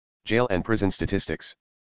Jail and prison statistics.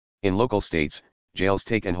 In local states, jails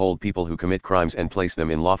take and hold people who commit crimes and place them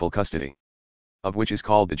in lawful custody, of which is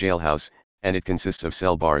called the jailhouse, and it consists of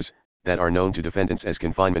cell bars, that are known to defendants as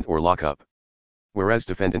confinement or lockup. Whereas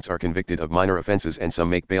defendants are convicted of minor offenses and some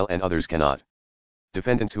make bail and others cannot.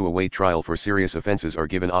 Defendants who await trial for serious offenses are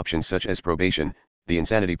given options such as probation, the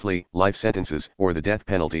insanity plea, life sentences, or the death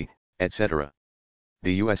penalty, etc.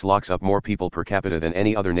 The U.S. locks up more people per capita than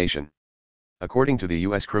any other nation. According to the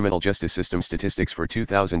U.S. criminal justice system statistics for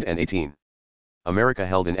 2018, America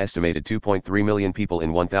held an estimated 2.3 million people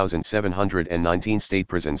in 1,719 state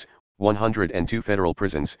prisons, 102 federal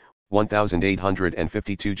prisons,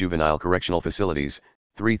 1,852 juvenile correctional facilities,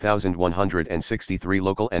 3,163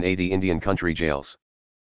 local and 80 Indian country jails,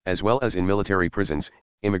 as well as in military prisons,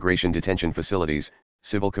 immigration detention facilities,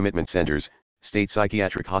 civil commitment centers, state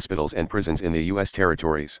psychiatric hospitals and prisons in the U.S.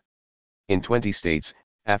 territories. In 20 states,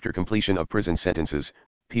 after completion of prison sentences,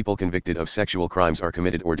 people convicted of sexual crimes are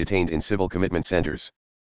committed or detained in civil commitment centers.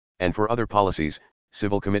 And for other policies,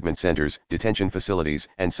 civil commitment centers, detention facilities,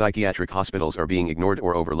 and psychiatric hospitals are being ignored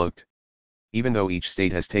or overlooked, even though each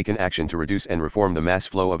state has taken action to reduce and reform the mass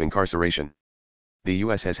flow of incarceration. The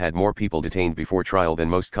U.S. has had more people detained before trial than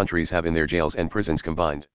most countries have in their jails and prisons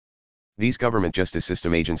combined. These government justice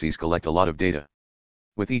system agencies collect a lot of data.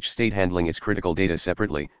 With each state handling its critical data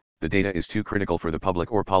separately, the data is too critical for the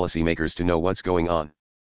public or policymakers to know what's going on.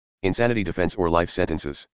 Insanity defense or life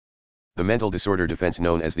sentences. The mental disorder defense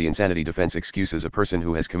known as the insanity defense excuses a person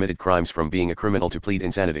who has committed crimes from being a criminal to plead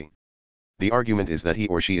insanity. The argument is that he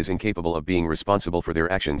or she is incapable of being responsible for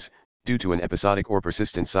their actions, due to an episodic or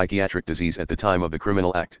persistent psychiatric disease at the time of the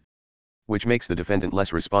criminal act, which makes the defendant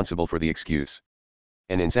less responsible for the excuse.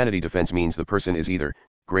 An insanity defense means the person is either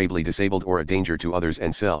gravely disabled or a danger to others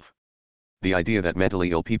and self. The idea that mentally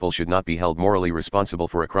ill people should not be held morally responsible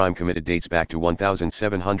for a crime committed dates back to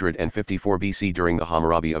 1754 BC during the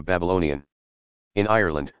Hammurabi of Babylonian. In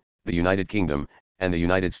Ireland, the United Kingdom, and the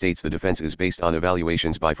United States, the defense is based on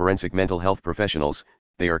evaluations by forensic mental health professionals.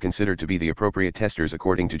 They are considered to be the appropriate testers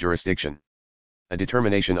according to jurisdiction. A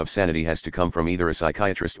determination of sanity has to come from either a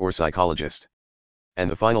psychiatrist or psychologist. And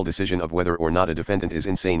the final decision of whether or not a defendant is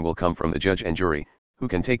insane will come from the judge and jury, who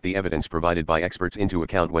can take the evidence provided by experts into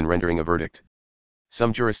account when rendering a verdict.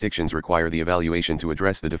 Some jurisdictions require the evaluation to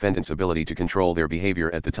address the defendant's ability to control their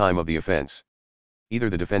behavior at the time of the offense. Either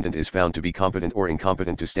the defendant is found to be competent or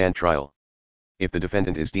incompetent to stand trial. If the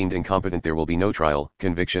defendant is deemed incompetent, there will be no trial,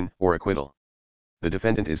 conviction, or acquittal. The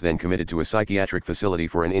defendant is then committed to a psychiatric facility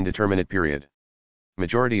for an indeterminate period.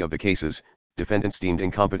 Majority of the cases, defendants deemed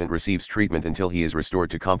incompetent receives treatment until he is restored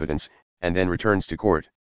to competence, and then returns to court.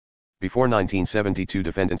 Before 1972,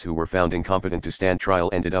 defendants who were found incompetent to stand trial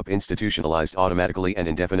ended up institutionalized automatically and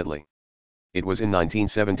indefinitely. It was in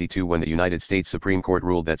 1972 when the United States Supreme Court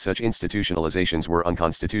ruled that such institutionalizations were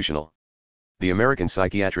unconstitutional. The American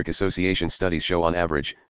Psychiatric Association studies show on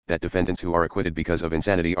average, that defendants who are acquitted because of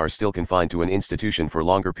insanity are still confined to an institution for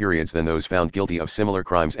longer periods than those found guilty of similar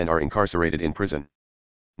crimes and are incarcerated in prison.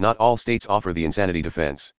 Not all states offer the insanity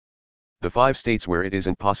defense. The 5 states where it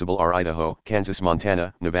isn't possible are Idaho, Kansas,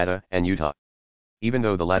 Montana, Nevada, and Utah. Even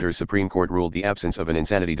though the latter's Supreme Court ruled the absence of an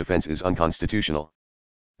insanity defense is unconstitutional,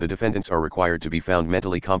 the defendants are required to be found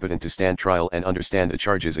mentally competent to stand trial and understand the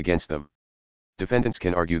charges against them. Defendants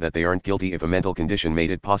can argue that they aren't guilty if a mental condition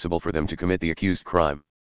made it possible for them to commit the accused crime.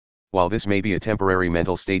 While this may be a temporary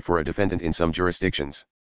mental state for a defendant in some jurisdictions.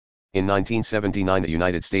 In 1979, the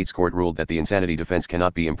United States Court ruled that the insanity defense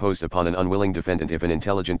cannot be imposed upon an unwilling defendant if an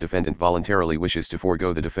intelligent defendant voluntarily wishes to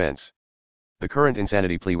forego the defense. The current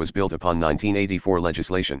insanity plea was built upon 1984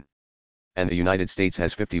 legislation. And the United States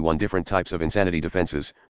has 51 different types of insanity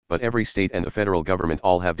defenses, but every state and the federal government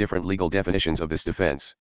all have different legal definitions of this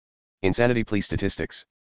defense. Insanity plea statistics.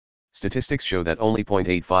 Statistics show that only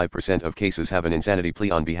 0.85% of cases have an insanity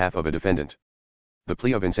plea on behalf of a defendant. The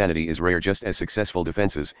plea of insanity is rare just as successful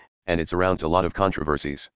defenses, and it surrounds a lot of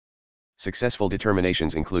controversies. Successful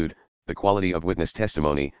determinations include the quality of witness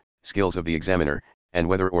testimony, skills of the examiner, and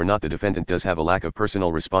whether or not the defendant does have a lack of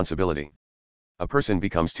personal responsibility. A person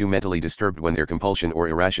becomes too mentally disturbed when their compulsion or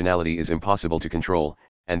irrationality is impossible to control,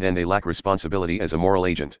 and then they lack responsibility as a moral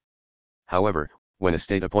agent. However, when a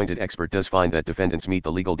state-appointed expert does find that defendants meet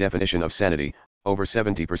the legal definition of sanity, over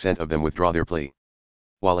 70% of them withdraw their plea.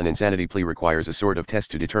 While an insanity plea requires a sort of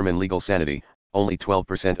test to determine legal sanity, only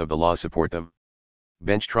 12% of the laws support them.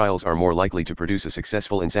 Bench trials are more likely to produce a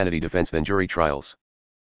successful insanity defense than jury trials.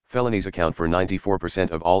 Felonies account for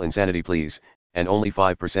 94% of all insanity pleas, and only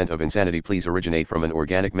 5% of insanity pleas originate from an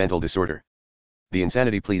organic mental disorder. The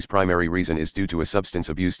insanity plea's primary reason is due to a substance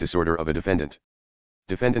abuse disorder of a defendant.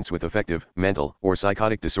 Defendants with affective, mental, or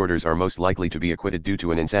psychotic disorders are most likely to be acquitted due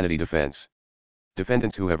to an insanity defense.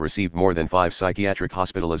 Defendants who have received more than 5 psychiatric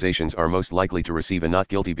hospitalizations are most likely to receive a not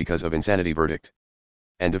guilty because of insanity verdict.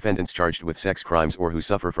 And defendants charged with sex crimes or who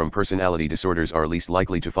suffer from personality disorders are least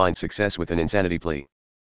likely to find success with an insanity plea.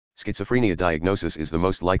 Schizophrenia diagnosis is the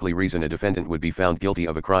most likely reason a defendant would be found guilty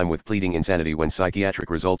of a crime with pleading insanity when psychiatric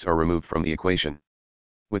results are removed from the equation.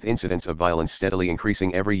 With incidents of violence steadily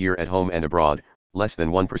increasing every year at home and abroad, less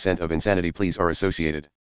than 1% of insanity pleas are associated.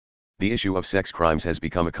 The issue of sex crimes has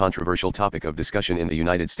become a controversial topic of discussion in the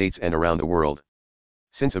United States and around the world.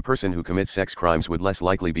 Since a person who commits sex crimes would less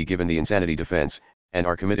likely be given the insanity defense, and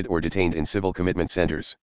are committed or detained in civil commitment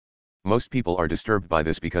centers. Most people are disturbed by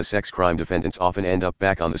this because sex crime defendants often end up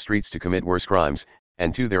back on the streets to commit worse crimes,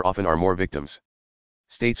 and there often are more victims.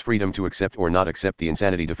 States' freedom to accept or not accept the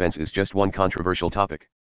insanity defense is just one controversial topic.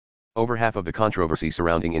 Over half of the controversy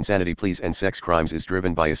surrounding insanity pleas and sex crimes is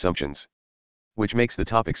driven by assumptions, which makes the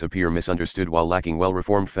topics appear misunderstood while lacking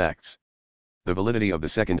well-reformed facts. The validity of the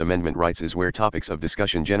Second Amendment rights is where topics of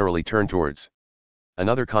discussion generally turn towards.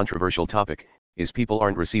 Another controversial topic is people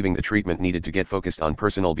aren't receiving the treatment needed to get focused on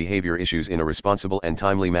personal behavior issues in a responsible and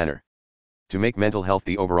timely manner. To make mental health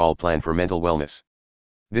the overall plan for mental wellness.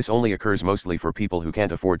 This only occurs mostly for people who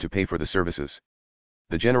can't afford to pay for the services.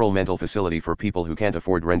 The general mental facility for people who can't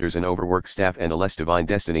afford renders an overworked staff and a less divine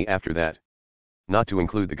destiny after that. Not to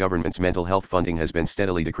include the government's mental health funding has been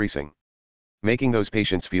steadily decreasing, making those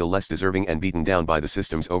patients feel less deserving and beaten down by the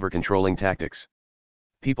system's over-controlling tactics.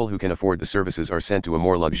 People who can afford the services are sent to a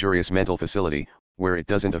more luxurious mental facility, where it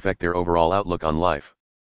doesn't affect their overall outlook on life.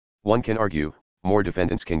 One can argue, more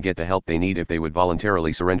defendants can get the help they need if they would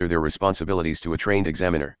voluntarily surrender their responsibilities to a trained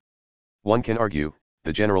examiner. One can argue,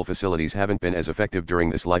 the general facilities haven't been as effective during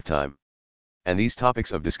this lifetime. And these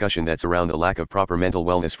topics of discussion that surround the lack of proper mental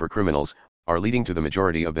wellness for criminals, are leading to the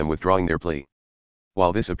majority of them withdrawing their plea.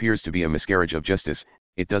 While this appears to be a miscarriage of justice,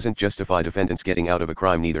 it doesn't justify defendants getting out of a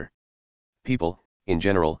crime neither. People, in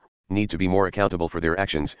general, need to be more accountable for their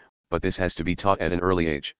actions, but this has to be taught at an early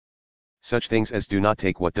age. Such things as do not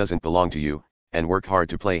take what doesn't belong to you, and work hard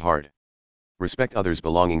to play hard. Respect others'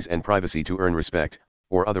 belongings and privacy to earn respect,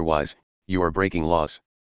 or otherwise, you are breaking laws.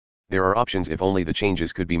 There are options if only the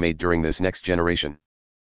changes could be made during this next generation.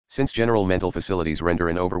 Since general mental facilities render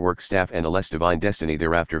an overworked staff and a less divine destiny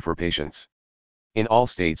thereafter for patients. In all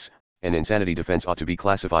states, an insanity defense ought to be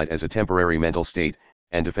classified as a temporary mental state,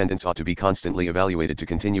 and defendants ought to be constantly evaluated to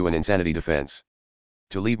continue an insanity defense.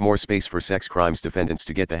 To leave more space for sex crimes defendants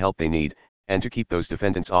to get the help they need, and to keep those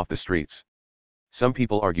defendants off the streets. Some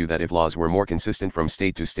people argue that if laws were more consistent from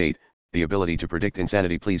state to state, the ability to predict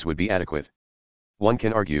insanity pleas would be adequate. One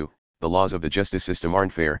can argue, the laws of the justice system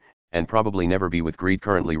aren't fair, and probably never be with greed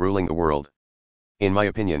currently ruling the world. In my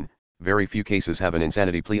opinion, very few cases have an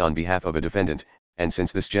insanity plea on behalf of a defendant, and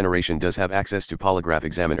since this generation does have access to polygraph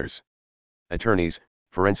examiners, attorneys,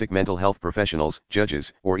 forensic mental health professionals,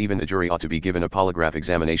 judges, or even the jury ought to be given a polygraph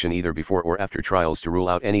examination either before or after trials to rule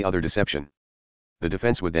out any other deception. The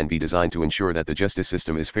defense would then be designed to ensure that the justice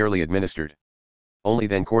system is fairly administered. Only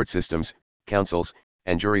then court systems, counsels,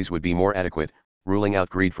 and juries would be more adequate, ruling out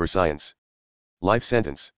greed for science. Life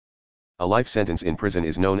sentence. A life sentence in prison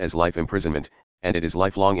is known as life imprisonment, and it is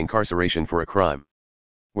lifelong incarceration for a crime.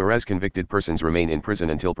 Whereas convicted persons remain in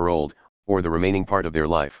prison until paroled, or the remaining part of their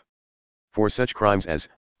life. For such crimes as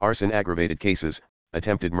arson aggravated cases,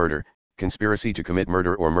 attempted murder, conspiracy to commit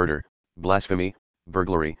murder or murder, blasphemy,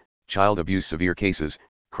 burglary, child abuse severe cases,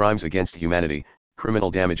 crimes against humanity,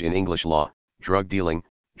 criminal damage in English law, drug dealing,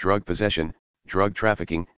 drug possession, drug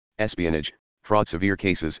trafficking, espionage, fraud severe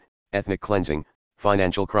cases, ethnic cleansing,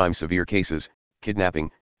 financial crime severe cases,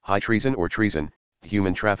 kidnapping, high treason or treason,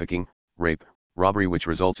 human trafficking, rape, robbery which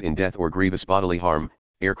results in death or grievous bodily harm,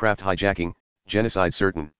 aircraft hijacking, genocide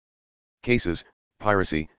certain cases,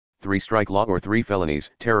 piracy, 3-strike law or 3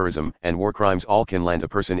 felonies, terrorism and war crimes all can land a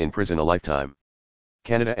person in prison a lifetime.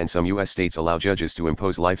 Canada and some U.S. states allow judges to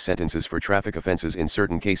impose life sentences for traffic offenses in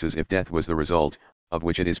certain cases if death was the result, of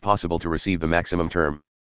which it is possible to receive the maximum term.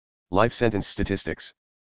 Life sentence statistics.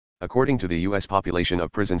 According to the U.S. population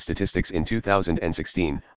of prison statistics in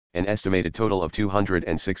 2016, an estimated total of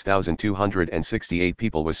 206,268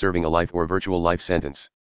 people was serving a life or virtual life sentence.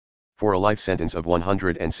 For a life sentence of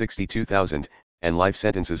 162,000, and life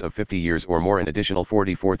sentences of 50 years or more an additional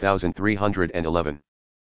 44,311.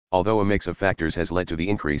 Although a mix of factors has led to the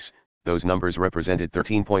increase, those numbers represented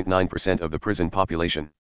 13.9% of the prison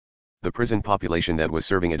population. The prison population that was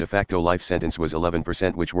serving a de facto life sentence was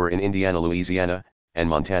 11%, which were in Indiana, Louisiana, and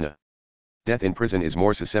Montana. Death in prison is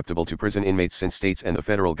more susceptible to prison inmates since states and the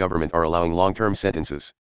federal government are allowing long-term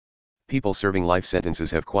sentences. People serving life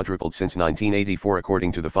sentences have quadrupled since 1984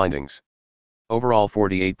 according to the findings. Overall,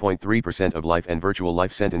 48.3% of life and virtual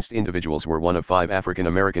life sentenced individuals were one of 5 African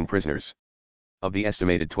American prisoners. Of the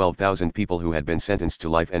estimated 12,000 people who had been sentenced to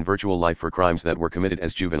life and virtual life for crimes that were committed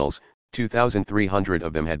as juveniles, 2,300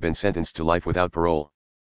 of them had been sentenced to life without parole.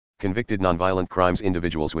 Convicted nonviolent crimes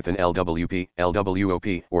individuals with an LWP,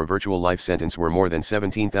 LWOP, or virtual life sentence were more than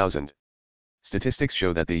 17,000. Statistics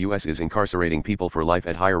show that the U.S. is incarcerating people for life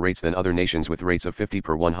at higher rates than other nations with rates of 50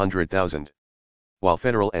 per 100,000. While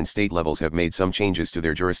federal and state levels have made some changes to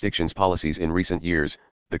their jurisdictions' policies in recent years,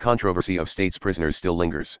 the controversy of states' prisoners still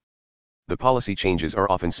lingers. The policy changes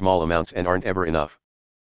are often small amounts and aren't ever enough.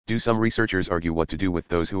 Do some researchers argue what to do with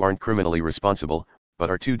those who aren't criminally responsible,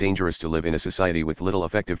 but are too dangerous to live in a society with little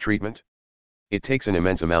effective treatment? It takes an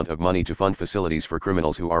immense amount of money to fund facilities for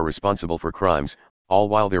criminals who are responsible for crimes, all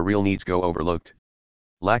while their real needs go overlooked.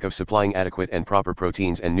 Lack of supplying adequate and proper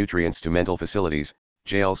proteins and nutrients to mental facilities,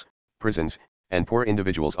 jails, prisons, and poor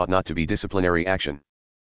individuals ought not to be disciplinary action.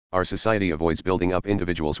 Our society avoids building up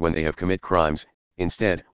individuals when they have committed crimes.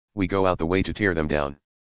 Instead, we go out the way to tear them down.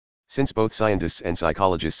 Since both scientists and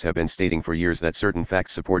psychologists have been stating for years that certain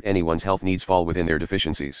facts support anyone's health needs fall within their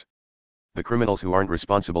deficiencies. The criminals who aren't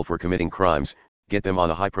responsible for committing crimes, get them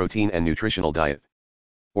on a high-protein and nutritional diet.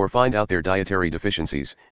 Or find out their dietary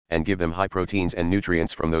deficiencies, and give them high proteins and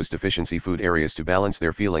nutrients from those deficiency food areas to balance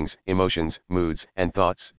their feelings, emotions, moods, and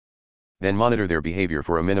thoughts. Then monitor their behavior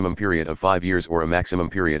for a minimum period of 5 years or a maximum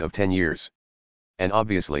period of 10 years. And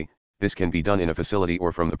obviously, this can be done in a facility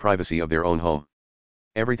or from the privacy of their own home.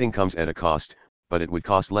 Everything comes at a cost, but it would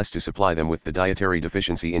cost less to supply them with the dietary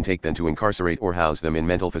deficiency intake than to incarcerate or house them in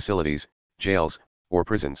mental facilities, jails, or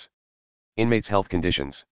prisons. Inmates' health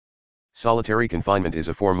conditions. Solitary confinement is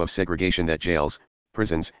a form of segregation that jails,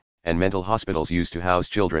 prisons, and mental hospitals use to house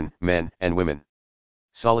children, men, and women.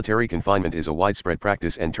 Solitary confinement is a widespread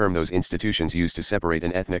practice and term those institutions use to separate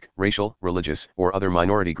an ethnic, racial, religious, or other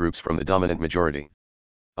minority groups from the dominant majority,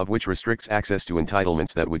 of which restricts access to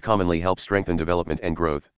entitlements that would commonly help strengthen development and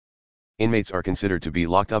growth. Inmates are considered to be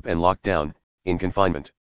locked up and locked down, in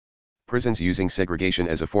confinement. Prisons using segregation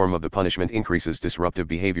as a form of the punishment increases disruptive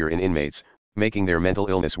behavior in inmates, making their mental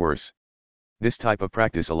illness worse. This type of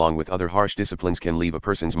practice along with other harsh disciplines can leave a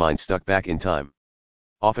person's mind stuck back in time.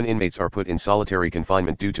 Often inmates are put in solitary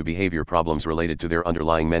confinement due to behavior problems related to their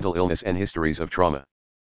underlying mental illness and histories of trauma.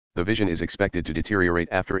 The vision is expected to deteriorate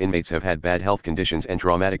after inmates have had bad health conditions and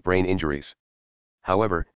traumatic brain injuries.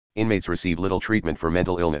 However, inmates receive little treatment for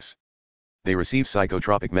mental illness. They receive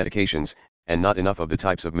psychotropic medications, and not enough of the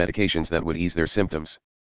types of medications that would ease their symptoms.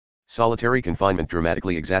 Solitary confinement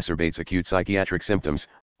dramatically exacerbates acute psychiatric symptoms,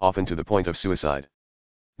 often to the point of suicide.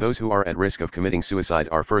 Those who are at risk of committing suicide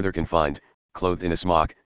are further confined, clothed in a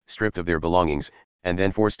smock, stripped of their belongings, and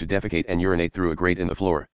then forced to defecate and urinate through a grate in the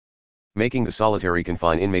floor, making the solitary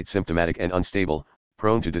confined inmate symptomatic and unstable,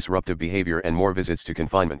 prone to disruptive behavior and more visits to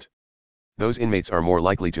confinement. Those inmates are more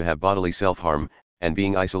likely to have bodily self-harm, and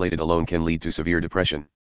being isolated alone can lead to severe depression.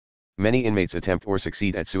 Many inmates attempt or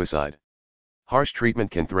succeed at suicide. Harsh treatment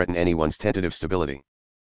can threaten anyone's tentative stability.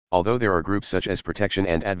 Although there are groups such as protection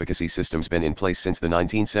and advocacy systems been in place since the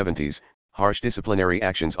 1970s, harsh disciplinary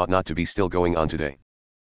actions ought not to be still going on today.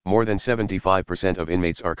 More than 75% of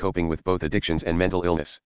inmates are coping with both addictions and mental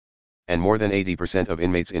illness. And more than 80% of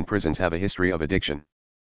inmates in prisons have a history of addiction.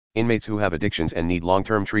 Inmates who have addictions and need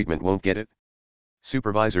long-term treatment won't get it.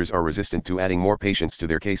 Supervisors are resistant to adding more patients to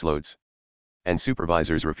their caseloads. And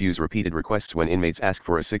supervisors refuse repeated requests when inmates ask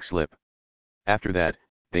for a sick slip. After that,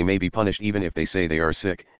 they may be punished even if they say they are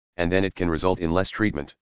sick, and then it can result in less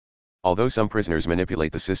treatment. Although some prisoners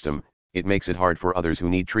manipulate the system, it makes it hard for others who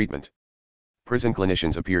need treatment. Prison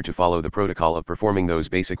clinicians appear to follow the protocol of performing those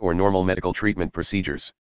basic or normal medical treatment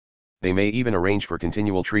procedures. They may even arrange for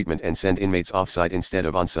continual treatment and send inmates off-site instead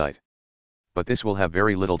of on-site. But this will have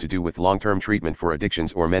very little to do with long-term treatment for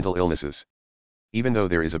addictions or mental illnesses. Even though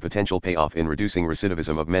there is a potential payoff in reducing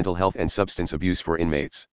recidivism of mental health and substance abuse for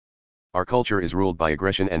inmates. Our culture is ruled by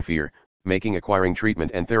aggression and fear, making acquiring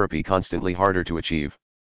treatment and therapy constantly harder to achieve.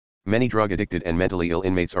 Many drug-addicted and mentally ill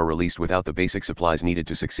inmates are released without the basic supplies needed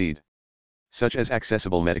to succeed, such as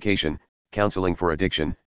accessible medication, counseling for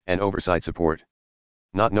addiction, and oversight support.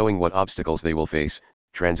 Not knowing what obstacles they will face,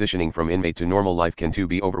 transitioning from inmate to normal life can too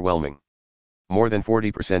be overwhelming. More than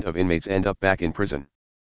 40% of inmates end up back in prison.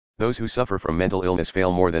 Those who suffer from mental illness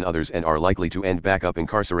fail more than others and are likely to end back up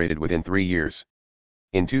incarcerated within 3 years.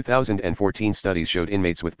 In 2014, studies showed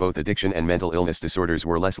inmates with both addiction and mental illness disorders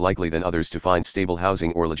were less likely than others to find stable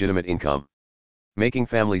housing or legitimate income, making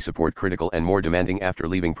family support critical and more demanding after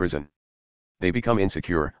leaving prison. They become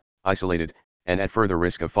insecure, isolated, and at further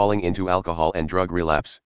risk of falling into alcohol and drug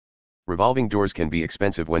relapse. Revolving doors can be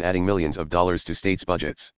expensive when adding millions of dollars to states'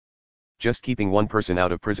 budgets. Just keeping one person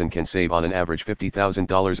out of prison can save on an average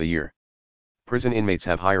 $50,000 a year. Prison inmates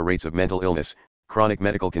have higher rates of mental illness, chronic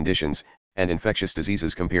medical conditions, and infectious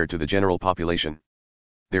diseases compared to the general population.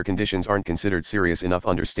 Their conditions aren't considered serious enough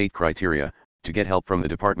under state criteria to get help from the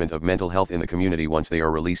Department of Mental Health in the community once they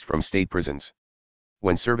are released from state prisons.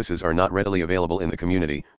 When services are not readily available in the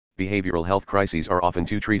community, behavioral health crises are often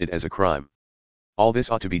too treated as a crime. All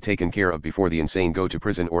this ought to be taken care of before the insane go to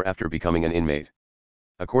prison or after becoming an inmate.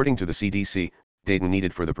 According to the CDC, data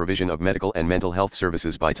needed for the provision of medical and mental health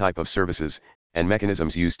services by type of services, and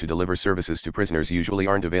mechanisms used to deliver services to prisoners usually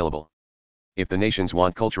aren't available. If the nations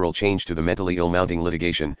want cultural change to the mentally ill mounting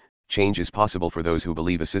litigation, change is possible for those who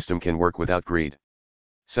believe a system can work without greed.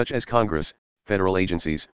 Such as Congress, federal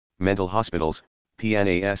agencies, mental hospitals,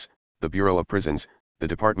 PNAS, the Bureau of Prisons, the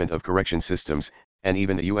Department of Correction Systems, and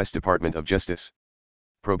even the U.S. Department of Justice.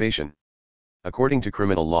 Probation. According to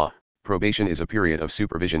criminal law, probation is a period of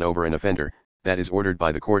supervision over an offender that is ordered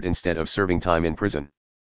by the court instead of serving time in prison.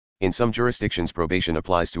 In some jurisdictions, probation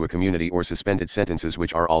applies to a community or suspended sentences,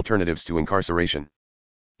 which are alternatives to incarceration.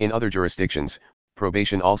 In other jurisdictions,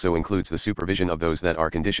 probation also includes the supervision of those that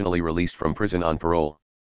are conditionally released from prison on parole.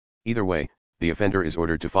 Either way, the offender is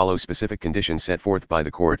ordered to follow specific conditions set forth by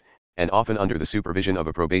the court, and often under the supervision of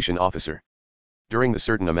a probation officer. During the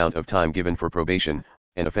certain amount of time given for probation,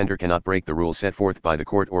 an offender cannot break the rules set forth by the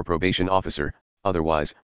court or probation officer,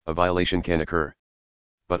 otherwise, a violation can occur.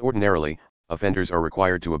 But ordinarily, offenders are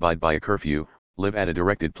required to abide by a curfew, live at a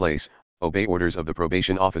directed place, obey orders of the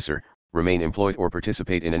probation officer, remain employed or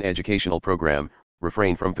participate in an educational program,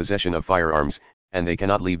 refrain from possession of firearms, and they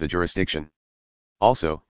cannot leave the jurisdiction.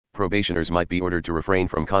 Also, probationers might be ordered to refrain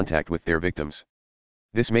from contact with their victims.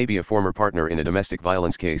 This may be a former partner in a domestic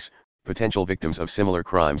violence case, potential victims of similar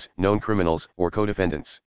crimes, known criminals, or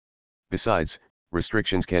co-defendants. Besides,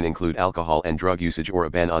 restrictions can include alcohol and drug usage or a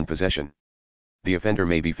ban on possession. The offender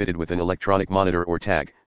may be fitted with an electronic monitor or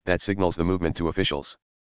tag that signals the movement to officials.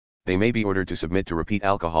 They may be ordered to submit to repeat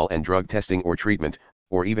alcohol and drug testing or treatment,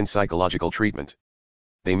 or even psychological treatment.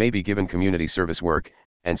 They may be given community service work,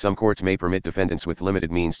 and some courts may permit defendants with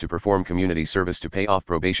limited means to perform community service to pay off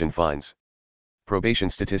probation fines. Probation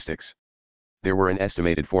statistics. There were an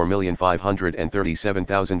estimated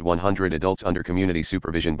 4,537,100 adults under community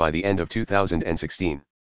supervision by the end of 2016.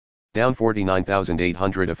 Down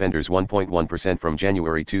 49,800 offenders, 1.1% from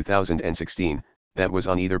January 2016, that was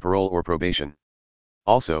on either parole or probation.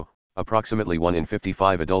 Also, approximately 1 in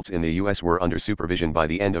 55 adults in the U.S. were under supervision by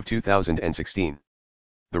the end of 2016.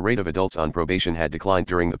 The rate of adults on probation had declined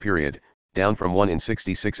during the period, down from 1 in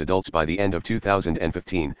 66 adults by the end of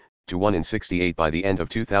 2015, to 1 in 68 by the end of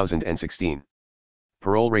 2016.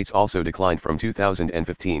 Parole rates also declined from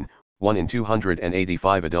 2015, 1 in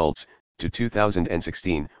 285 adults, to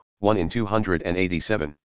 2016, 1 in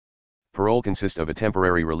 287. Parole consists of a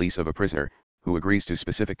temporary release of a prisoner, who agrees to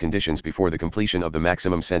specific conditions before the completion of the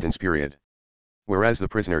maximum sentence period. Whereas the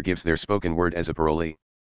prisoner gives their spoken word as a parolee.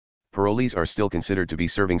 Parolees are still considered to be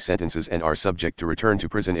serving sentences and are subject to return to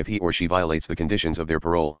prison if he or she violates the conditions of their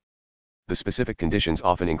parole. The specific conditions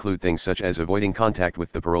often include things such as avoiding contact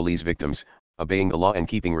with the parolee's victims, obeying the law and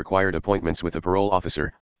keeping required appointments with a parole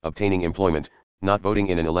officer, obtaining employment, not voting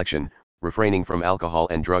in an election, refraining from alcohol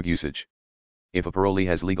and drug usage. If a parolee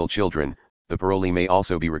has legal children, the parolee may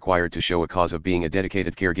also be required to show a cause of being a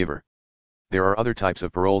dedicated caregiver. There are other types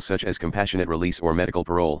of parole such as compassionate release or medical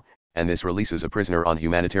parole, and this releases a prisoner on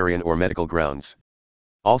humanitarian or medical grounds.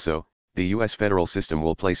 Also, the U.S. federal system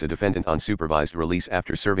will place a defendant on supervised release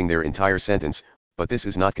after serving their entire sentence, but this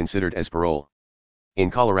is not considered as parole.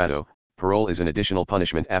 In Colorado, parole is an additional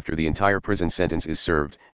punishment after the entire prison sentence is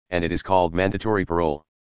served, and it is called mandatory parole.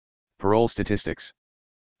 Parole statistics.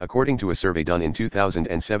 According to a survey done in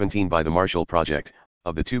 2017 by the Marshall Project,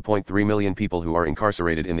 of the 2.3 million people who are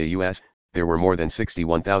incarcerated in the U.S., there were more than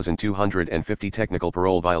 61,250 technical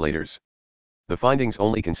parole violators. The findings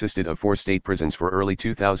only consisted of 4 state prisons for early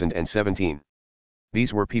 2017.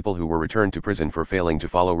 These were people who were returned to prison for failing to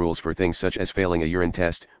follow rules for things such as failing a urine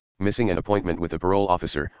test, missing an appointment with a parole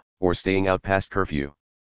officer, or staying out past curfew.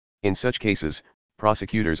 In such cases,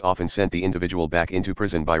 prosecutors often sent the individual back into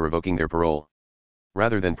prison by revoking their parole.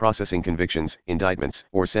 Rather than processing convictions, indictments,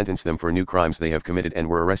 or sentence them for new crimes they have committed and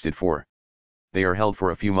were arrested for. They are held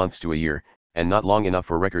for a few months to a year, and not long enough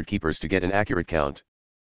for record keepers to get an accurate count.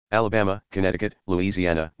 Alabama, Connecticut,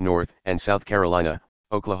 Louisiana, North and South Carolina,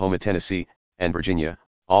 Oklahoma, Tennessee, and Virginia,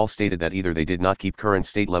 all stated that either they did not keep current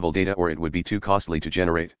state-level data or it would be too costly to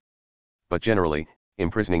generate. But generally,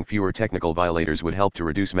 imprisoning fewer technical violators would help to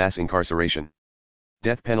reduce mass incarceration.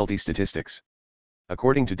 Death penalty statistics.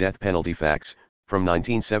 According to death penalty facts, from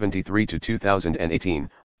 1973 to 2018,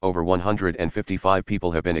 over 155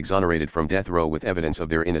 people have been exonerated from death row with evidence of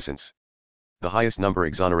their innocence. The highest number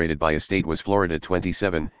exonerated by a state was Florida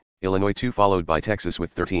 27, Illinois 2, followed by Texas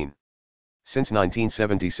with 13. Since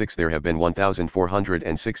 1976 there have been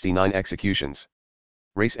 1,469 executions.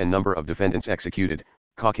 Race and number of defendants executed: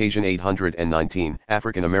 Caucasian 819,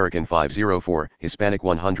 African American 504, Hispanic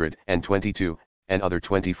 122, and other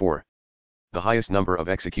 24. The highest number of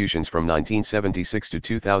executions from 1976 to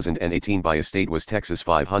 2018 by a state was Texas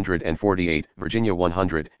 548, Virginia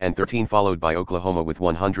 113, followed by Oklahoma with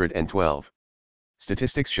 112.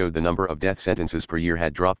 Statistics showed the number of death sentences per year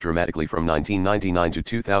had dropped dramatically from 1999 to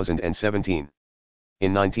 2017.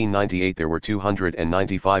 In 1998 there were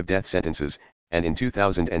 295 death sentences, and in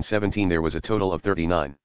 2017 there was a total of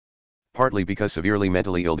 39. Partly because severely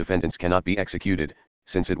mentally ill defendants cannot be executed,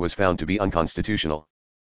 since it was found to be unconstitutional.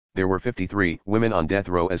 There were 53 women on death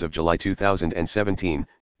row as of July 2017,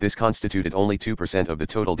 this constituted only 2% of the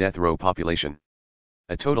total death row population.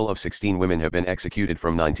 A total of 16 women have been executed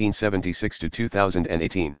from 1976 to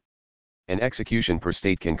 2018. An execution per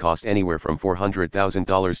state can cost anywhere from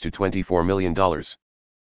 $400,000 to $24 million.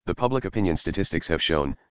 The public opinion statistics have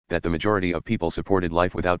shown that the majority of people supported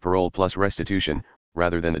life without parole plus restitution,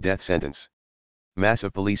 rather than the death sentence.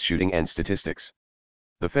 Massive police shooting and statistics.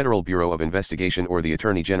 The Federal Bureau of Investigation or the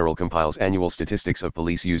Attorney General compiles annual statistics of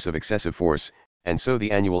police use of excessive force, and so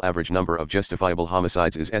the annual average number of justifiable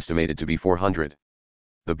homicides is estimated to be 400.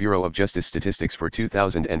 The Bureau of Justice Statistics for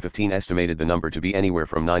 2015 estimated the number to be anywhere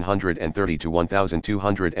from 930 to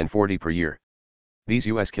 1,240 per year. These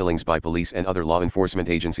U.S. killings by police and other law enforcement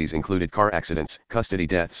agencies included car accidents, custody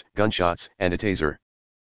deaths, gunshots, and a taser.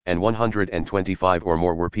 And 125 or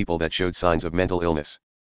more were people that showed signs of mental illness.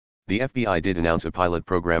 The FBI did announce a pilot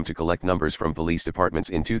program to collect numbers from police departments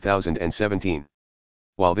in 2017.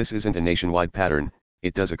 While this isn't a nationwide pattern,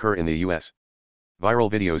 it does occur in the U.S.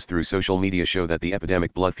 Viral videos through social media show that the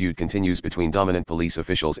epidemic blood feud continues between dominant police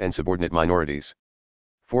officials and subordinate minorities.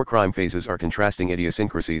 4 crime phases are contrasting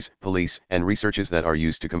idiosyncrasies, police, and researches that are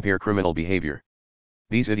used to compare criminal behavior.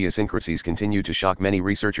 These idiosyncrasies continue to shock many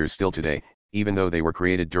researchers still today, even though they were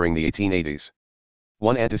created during the 1880s.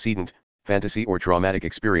 1. Antecedent, fantasy or traumatic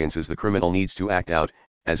experiences the criminal needs to act out,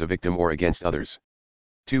 as a victim or against others.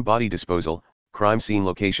 2. Body disposal, crime scene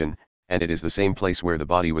location, and it is the same place where the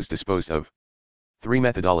body was disposed of. 3.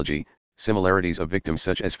 Methodology, similarities of victims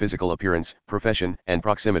such as physical appearance, profession, and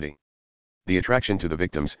proximity. The attraction to the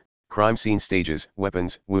victims, crime scene stages,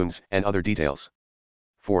 weapons, wounds, and other details.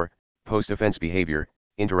 4. Post-offense behavior,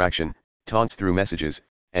 interaction, taunts through messages,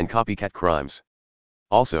 and copycat crimes.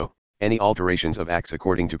 Also, any alterations of acts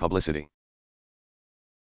according to publicity.